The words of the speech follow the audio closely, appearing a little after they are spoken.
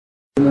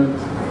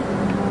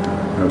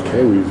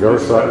Okay, we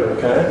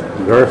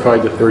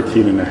verified the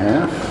 13 and a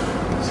half.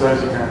 So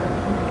as you can.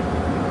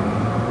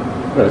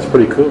 That's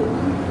pretty cool.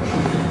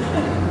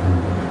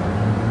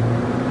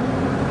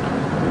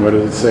 What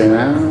does it say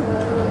now? So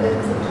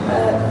it's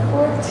at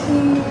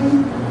 14,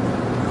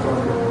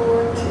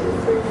 4, 2,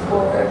 3,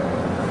 4.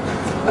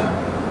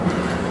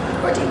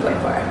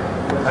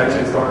 14.4.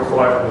 Actually, it's not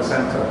quite in the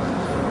center,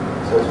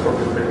 so it's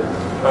probably bigger.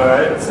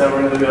 Alright, so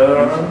we're into the other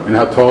arm. And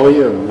how tall are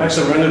you?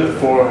 Actually, we're into the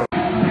forearm.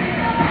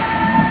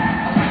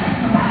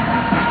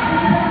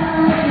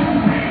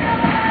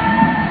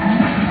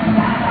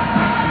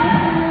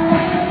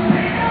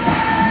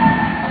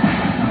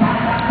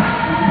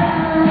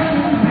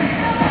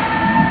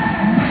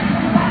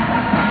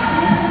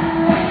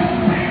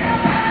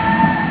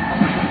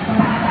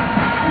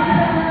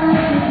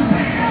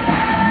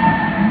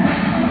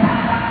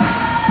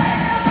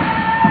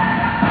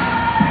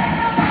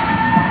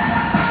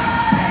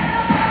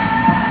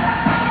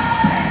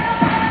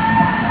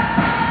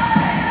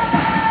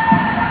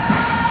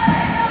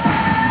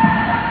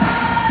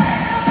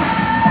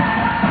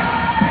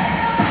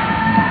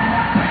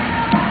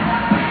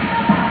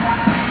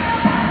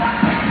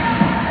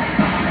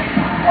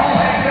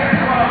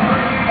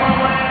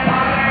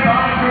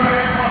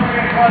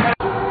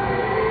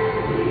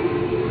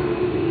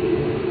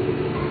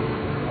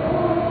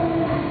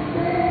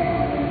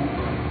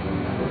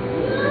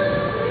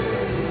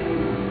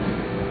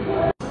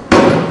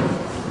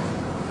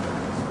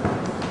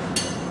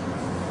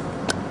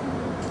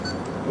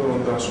 Little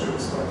industrial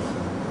stuff.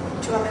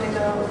 Do you want me to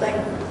go, like,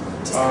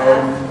 just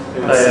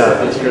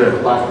It's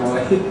good. Black and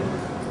white.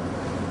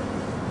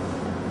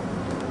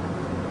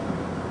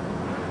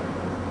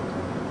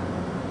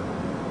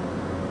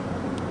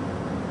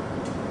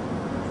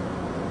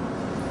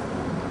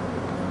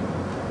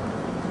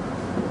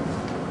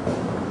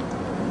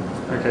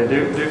 Okay,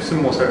 do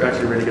some more so it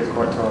actually really gets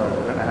quite tired. I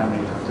don't know how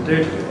many you have to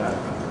do that.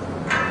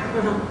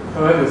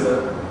 How heavy is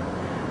that?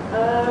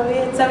 we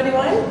had 71?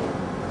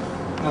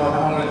 No,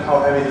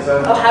 how heavy is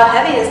that? Oh, how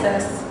heavy is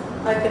this?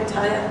 I couldn't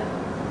tell you.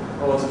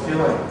 Oh, what's it feel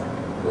like?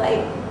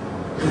 Light.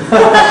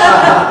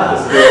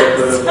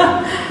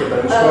 The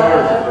bench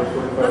bar?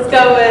 Let's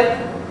go with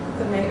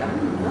the makeup. I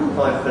don't know.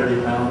 Probably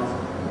 30 pounds.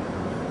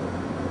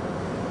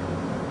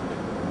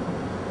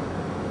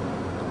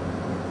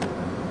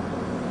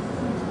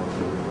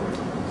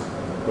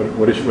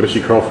 What does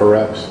she curl for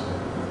reps?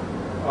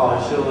 Oh,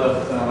 I should have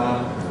left.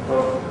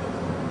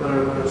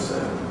 What is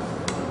that?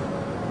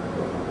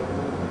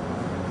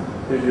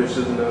 Maybe you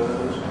shouldn't know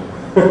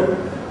that.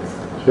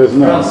 She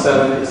doesn't Around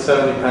know.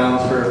 70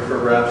 pounds for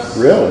reps.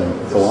 Really?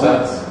 That's a lot.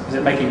 Sets. Is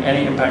it making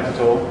any impact at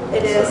all?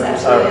 It is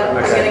actually, yeah.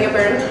 I'm getting a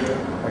burn.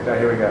 Okay,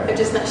 here we go. I'm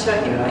just not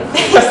showing you my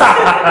face. don't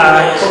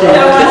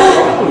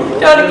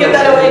want to give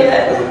that away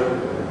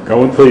yet.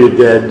 Go until you're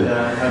dead,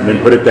 Yeah, and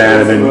then put it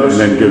down, and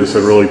then give us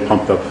a really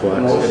pumped up flex.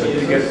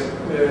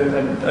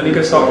 And you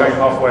can start going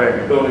halfway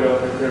again.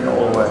 Not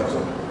all the way.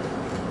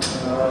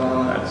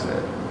 That's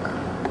it.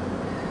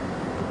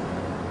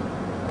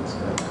 That's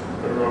it.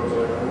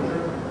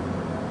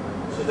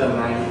 She's at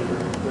 90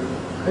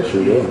 for I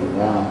sure do.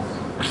 Wow.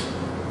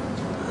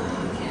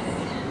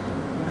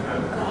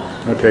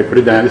 Okay, put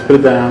it down. Just put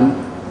it down.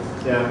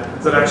 Yeah.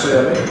 Is that actually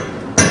heavy?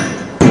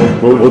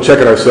 We'll check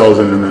it ourselves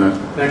in a minute.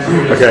 Next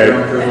year, just Okay.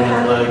 going for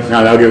more legs.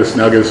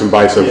 Now give us some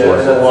bicep Yeah,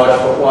 work. so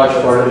watch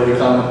for it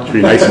become. Should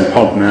be nice and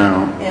pumped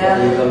now. Yeah.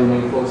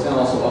 And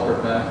also upper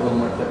back, a little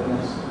more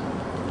thickness.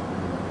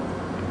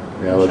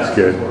 Yeah, looks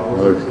good. That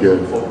looks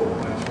good. Focal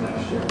points for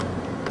next year.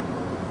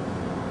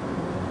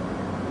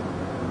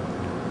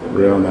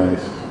 Real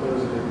nice. What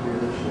does it do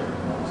this year?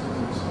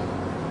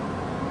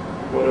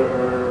 What are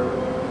her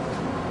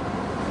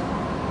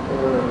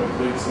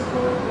cleats and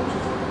colors?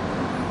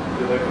 Do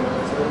you like them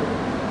outside?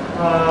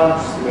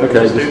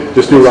 Okay,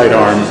 just do right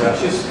arm.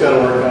 She's got to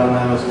work on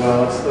them as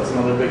well. That's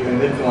another big thing.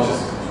 They've come up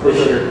this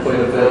year quite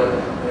a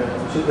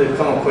bit. They've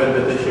come up quite a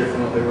bit this year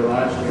from what they were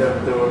last year.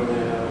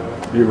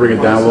 You bring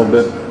it down a little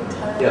bit.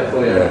 Yeah,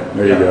 oh yeah. Yeah,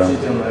 there you go. She's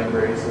doing leg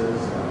braces,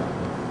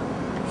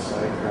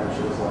 side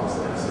crunches, lots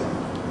of that stuff.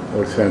 That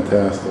looks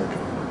fantastic.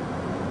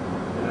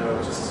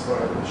 Just as far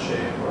as the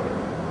shape or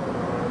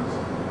arms,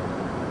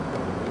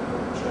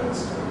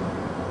 chest.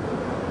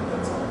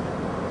 That's all.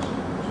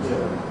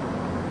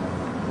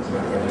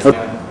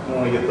 Okay. You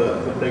want to get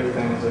the big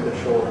things like the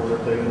shoulders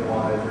are big and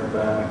wide, her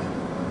back,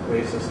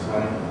 waist is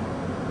tight,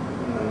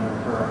 and then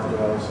her arms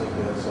are obviously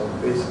good. So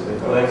basically,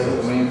 legs is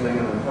the main thing.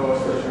 And then How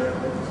often are you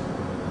training legs?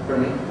 for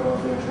me, How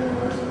often are you training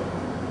legs?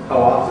 how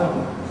often?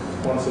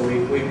 Once a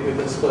week. We've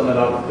been splitting it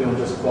up, doing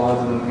just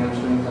quads and then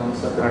hamstrings on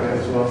separate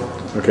days as well.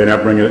 Okay, now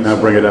bring it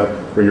up.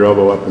 Bring your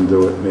elbow up and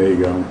do it. There you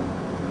go.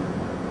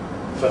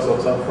 That's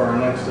what's up for our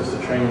next, is to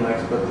train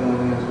legs. But the only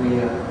thing is we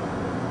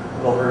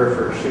tell her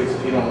for shoots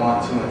if you don't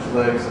want too much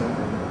legs. And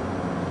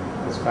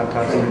That's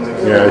fantastic.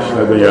 Yeah, I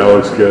think that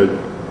looks good.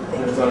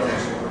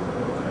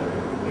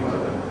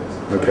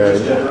 Okay,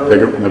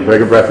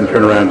 take a breath and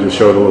turn around and just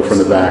show it a little from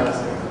the back.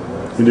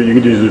 You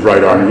can use your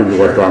right arm, give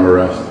your left arm a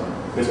rest.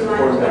 Do you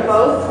mind doing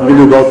both? You can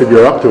do both if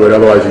you're up to it,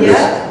 otherwise you just,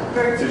 Yeah.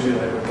 Or- It's usually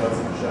like with butts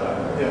and shot.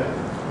 Yeah,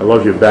 I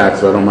love your back,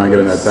 so I don't mind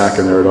getting that back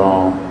in there at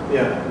all.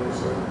 yeah.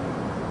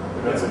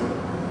 That's a